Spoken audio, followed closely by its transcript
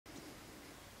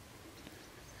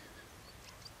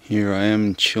Here I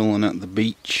am chilling at the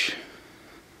beach.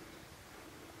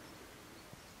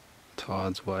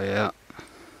 Tide's way out.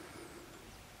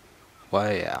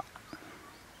 Way out.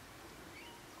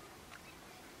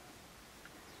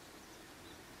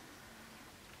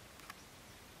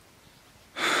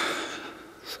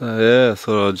 So yeah, I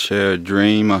thought I'd share a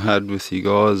dream I had with you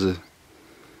guys a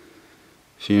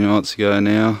few nights ago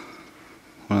now.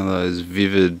 One of those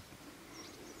vivid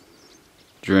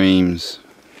dreams.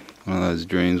 One of those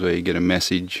dreams where you get a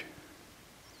message.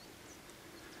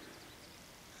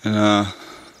 And I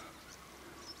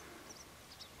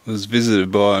was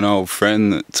visited by an old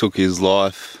friend that took his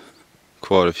life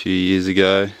quite a few years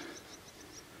ago.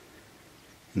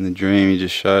 In the dream he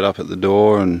just showed up at the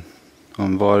door and I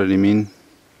invited him in.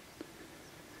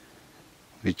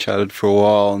 We chatted for a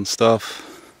while and stuff.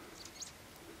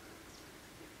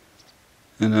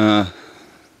 And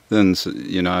then,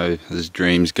 you know, as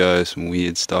dreams go, some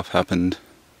weird stuff happened.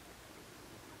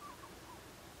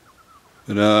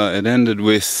 But it ended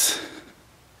with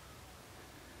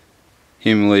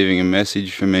him leaving a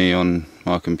message for me on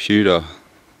my computer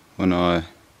when I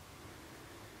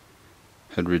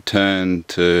had returned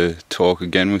to talk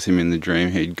again with him in the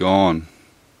dream. He'd gone.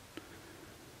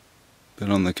 But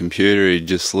on the computer he'd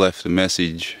just left a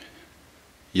message.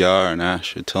 Yar and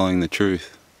Ash are telling the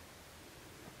truth.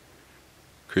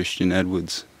 Christian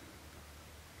Edwards.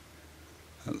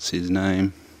 That's his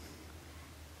name.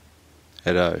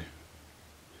 Edo.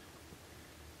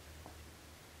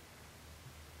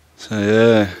 So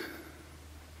yeah,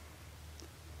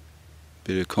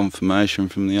 bit of confirmation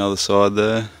from the other side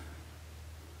there.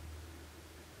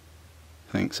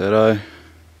 Thanks, Edo.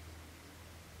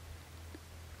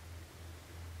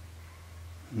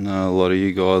 I know a lot of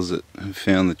you guys that have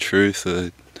found the truth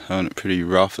are having it pretty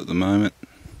rough at the moment.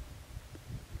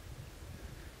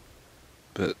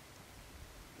 But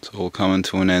it's all coming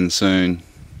to an end soon.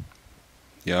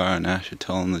 Yara and Ash are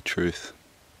telling the truth.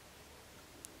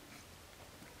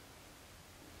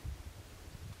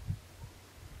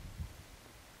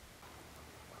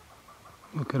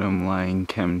 Look at them laying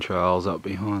chemtrails up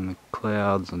behind the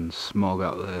clouds and smog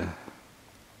up there.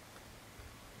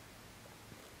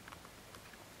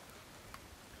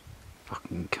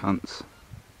 Fucking cunts.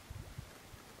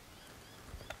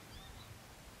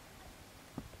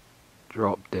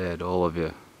 Drop dead, all of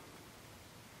you.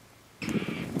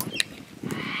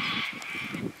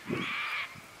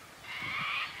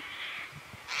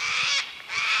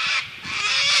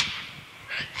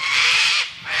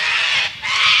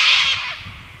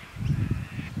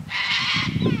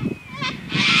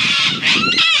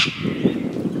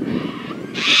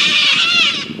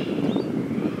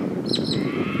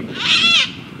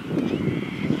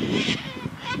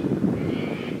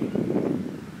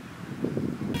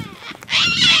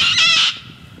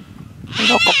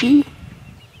 Hello, copy.